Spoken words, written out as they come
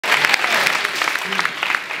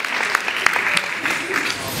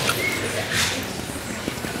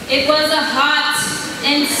It was a hot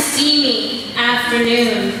and steamy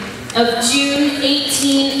afternoon of June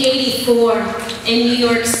 1884 in New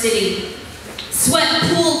York City. Sweat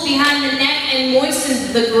pooled behind the neck and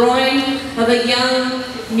moistened the groin of a young,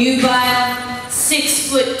 nubile,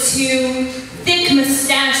 6'2", thick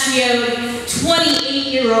mustachioed,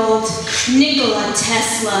 28-year-old Nikola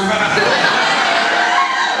Tesla.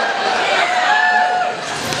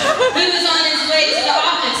 He was on his way to the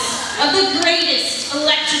office of the greatest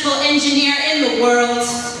electrical engineer in the world,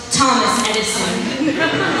 Thomas Edison.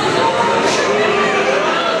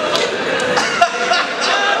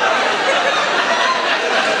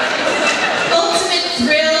 Ultimate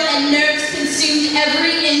thrill and nerves consumed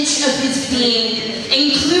every inch of his being,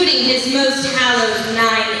 including his most hallowed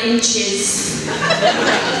 9 inches.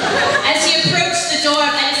 As he approached the door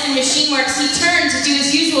of Edison Machine Works, he turned to do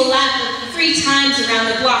his usual lap of 3 times around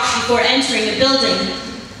the block before entering the building.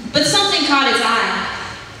 But something caught his eye.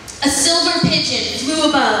 A silver pigeon flew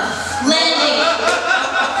above, landing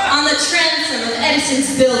on the transom of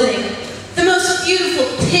Edison's building. The most beautiful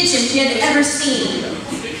pigeon he had ever seen.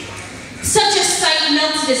 Such a sight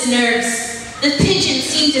melted his nerves. The pigeon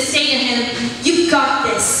seemed to say to him, "You got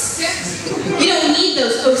this. You don't need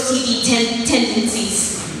those OCD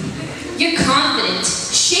tendencies. You're confident.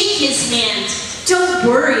 Shake his hand. Don't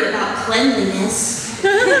worry about cleanliness."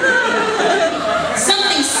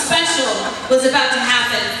 Something special was about to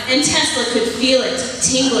happen, and Tesla could feel it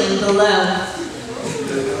tingling below.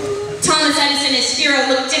 Thomas Edison, his hero,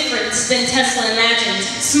 looked different than Tesla imagined.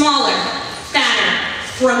 Smaller, fatter,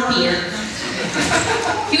 frumpier.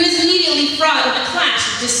 He was immediately fraught with a clash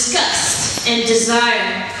of disgust and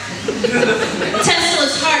desire.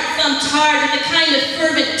 Tesla's heart thumped hard with the kind of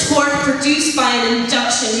fervent torque produced by an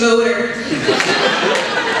induction motor.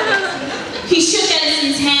 He shook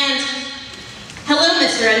Edison's hand. "Hello,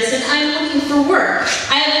 Mr. Edison. I'm looking for work.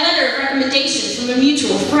 I have a letter of recommendation from a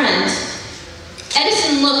mutual friend."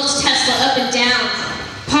 Edison looked Tesla up and down,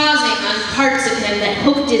 pausing on parts of him that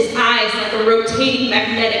hooked his eyes like a rotating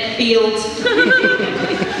magnetic field.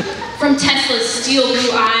 From Tesla's steel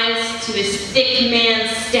blue eyes to his thick man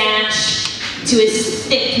stash to his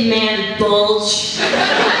thick man bulge,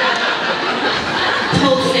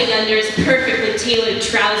 pulsing under his perfectly tailored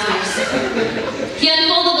trousers. He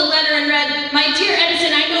unfolded the letter and read, "My dear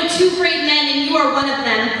Edison, I know 2 great men and you are one of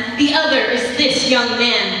them. The other is this young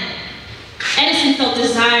man." Edison felt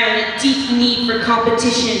desire and a deep need for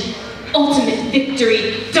competition, ultimate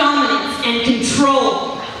victory, dominance, and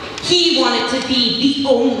control. He wanted to be the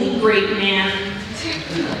only great man.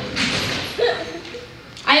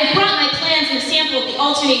 "I have brought my plans and a sample of the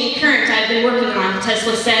alternating current I have been working on,"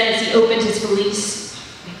 Tesla said as he opened his valise.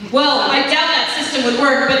 "Well, I doubt that system would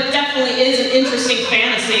work, but it definitely is an interesting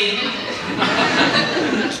fantasy."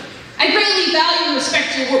 "I greatly value and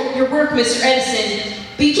respect your work, Mr. Edison,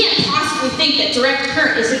 but you can't possibly think that direct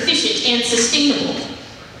current is efficient and sustainable."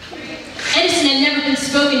 Edison had never been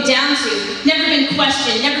spoken down to, never been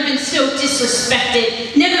questioned, never been so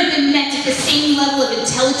disrespected, never been met at the same level of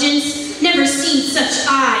intelligence, never seen such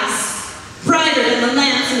eyes, brighter than the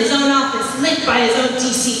lamps in his own office, lit by his own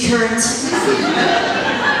DC current.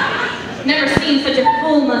 Never seen such a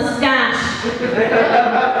full mustache,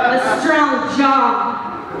 a strong jaw,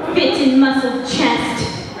 fit and muscled chest.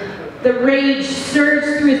 The rage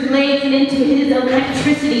surged through his legs and into his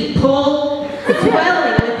electricity pull,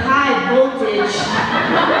 swelling with high voltage.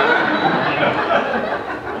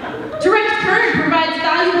 Direct current provides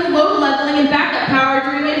valuable load leveling and backup power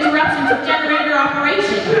during interruptions of generator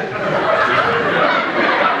operation.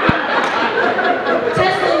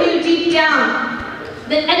 Tesla knew deep down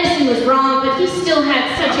that Edison was wrong, but he still had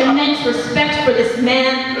such immense respect for this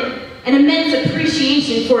man, an immense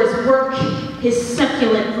appreciation for his work, his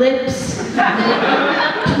succulent lips,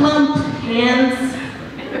 plump hands.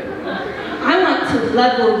 "I want to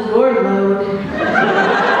level your load."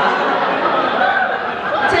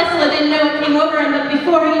 Tesla didn't know what came over him, but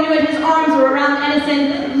before he knew it, his arms were around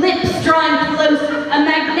Edison, lips drawing close. A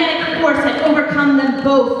magnetic force had overcome them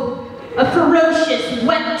both. A ferocious,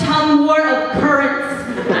 wet-tongue war of currents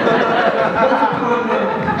was upon them.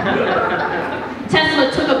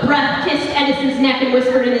 Tesla took a breath, kissed Edison's neck, and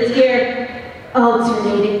whispered in his ear,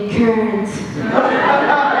 "Alternating current."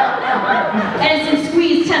 Edison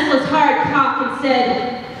squeezed Tesla's hard cock and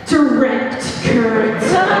said, "Direct current."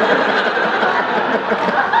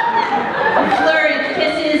 A flurry of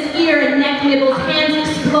kisses, ear and neck nibbles, hands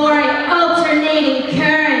exploring, alternating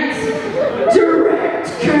current, direct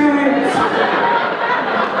current.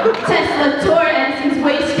 Tesla tore Edison's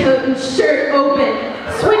waistcoat and shirt open,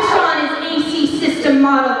 switched on his AC system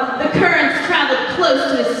model. The currents traveled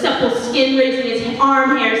close to his supple skin, raising his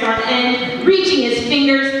arm hairs on end, reaching his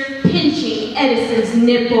fingers, pinching Edison's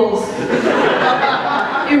nipples.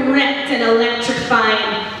 Erect and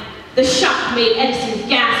electrifying, the shock made Edison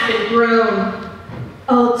gasp and groan.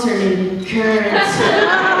 Alternating currents,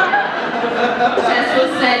 Tesla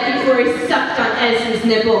said before he sucked on Edison's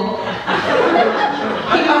nipple.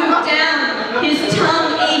 He moved down, his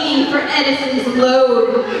tongue aching for Edison's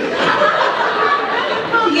load.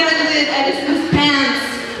 He undid Edison's pants.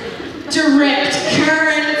 Direct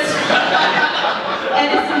current.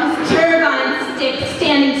 Edison's turbine stick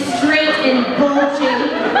standing straight and bulging.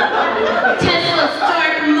 Tesla's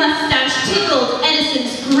dark mustache tickled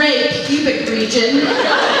Edison's gray pubic region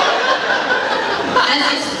as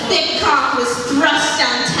his thick cock was thrust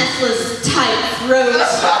down Tesla's tight throat.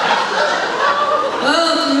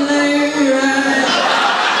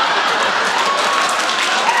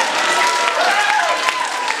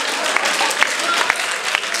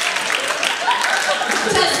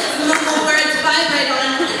 Tesla's mumbled words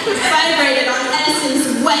vibrated on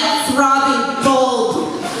Edison's wet, throbbing bulb.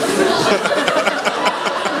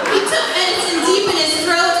 He took Edison deep in his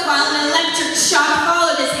throat while an electric shock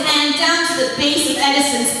followed his hand down to the base of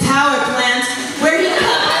Edison's power plant, where he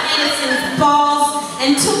cupped Edison's balls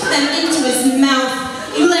and took them into his mouth.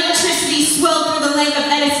 Electricity swelled through the leg of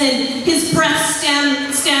Edison. His breath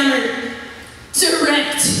stammered.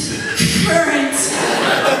 Direct current.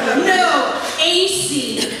 No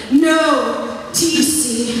AC. No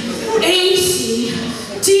DC. AC.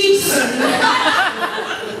 DC.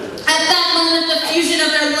 At that moment, the fusion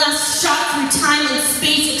of their lusts shot through time and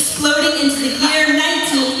space, exploding into the year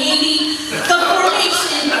 1980, the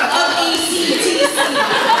formation of AC/DC.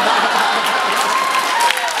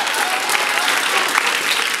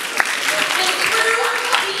 And through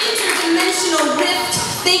the interdimensional rift,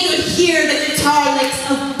 they could hear the guitar licks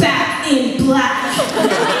of Back in Black.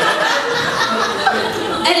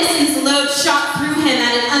 Edison's load shot through him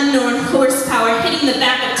at an unknown horsepower, hitting the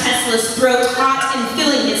back of Tesla's throat, hot and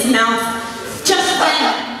filling his mouth. Just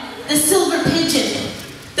then, the silver pigeon,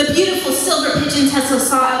 the beautiful silver pigeon Tesla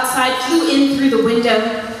saw outside, flew in through the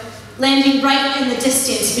window, landing right in the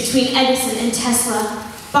distance between Edison and Tesla,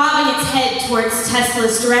 bobbing its head towards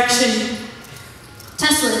Tesla's direction.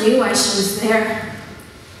 Tesla knew why she was there.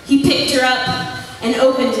 He picked her up and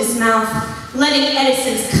opened his mouth, letting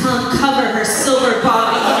Edison's cum cover her silver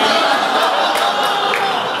bobbing head.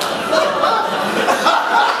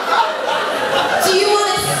 Do you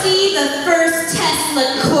want to see the first Tesla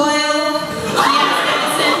coil? He asked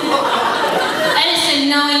Edison. Edison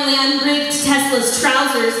knowingly unrigged Tesla's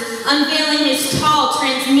trousers, unveiling his tall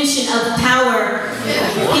transmission of power,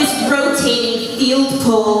 his rotating field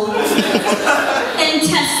pole, and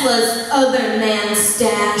Tesla's other man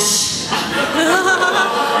stash.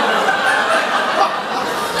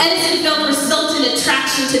 Edison felt resultant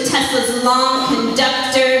attraction to Tesla's long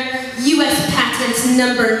conductor, U.S. patent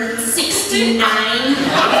number 69.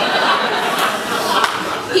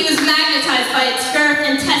 He was magnetized by its girth,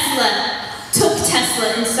 and took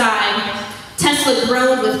Tesla inside. Tesla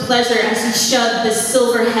groaned with pleasure as he shoved the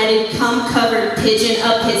silver-headed, cum-covered pigeon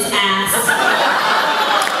up his ass.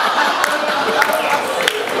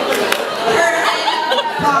 Her head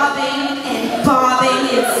bobbing and bobbing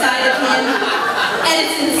inside of him.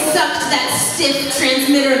 Edison sucked that stiff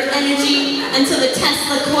transmitter of energy until the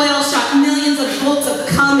Tesla coil shot millions of volts of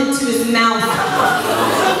cum into his mouth.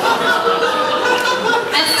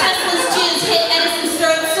 As Tesla's jizz hit Edison's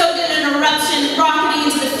throat, so did an eruption, rocketing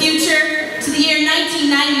into the future, to the year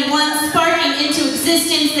 1991, sparking into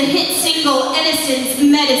existence the hit single Edison's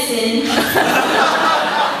Medicine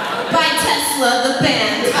by Tesla, the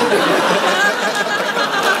band.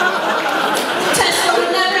 Tesla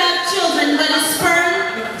would never have children, but his sperm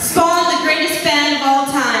spawned the greatest band of all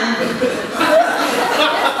time.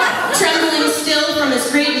 Trembling still from his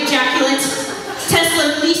great ejaculate,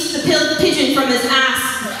 Tesla released the pigeon from his ass.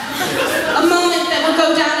 A moment that will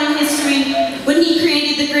go down in history when he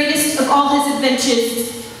created the greatest of all his inventions,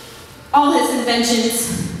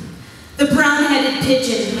 the brown-headed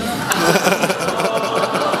pigeon.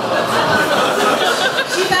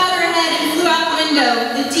 She bowed her head and flew out the window.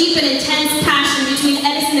 The deep and intense passion between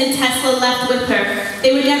Edison and Tesla left with her.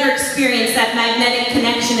 They would never experience that magnetic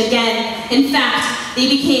connection again. In fact, they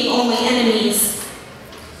became only enemies.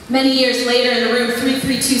 Many years later, in the room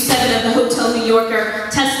 3327 of the Hotel New Yorker,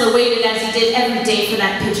 Tesla waited as he did every day for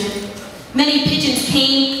that pigeon. Many pigeons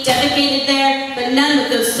came, defecated there, but none with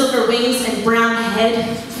those silver wings and brown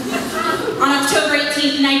head. On October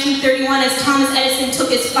 18, 1931, as Thomas Edison took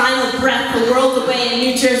his final breath a world away in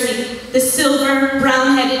New Jersey, the silver,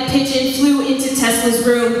 brown-headed pigeon flew into Tesla's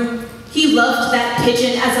room. He loved that that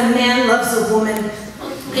pigeon as a man loves a woman,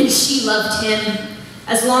 and she loved him.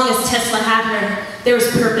 As long as Tesla had her, there was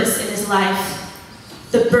purpose in his life.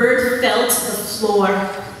 The bird fell to the floor,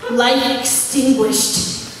 light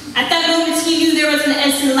extinguished. At that moment, he knew there was an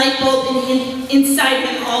Edison light bulb inside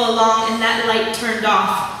him all along, and that light turned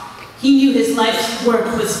off. He knew his life's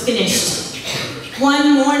work was finished.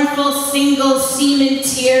 One mournful, single semen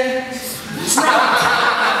tear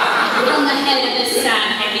dropped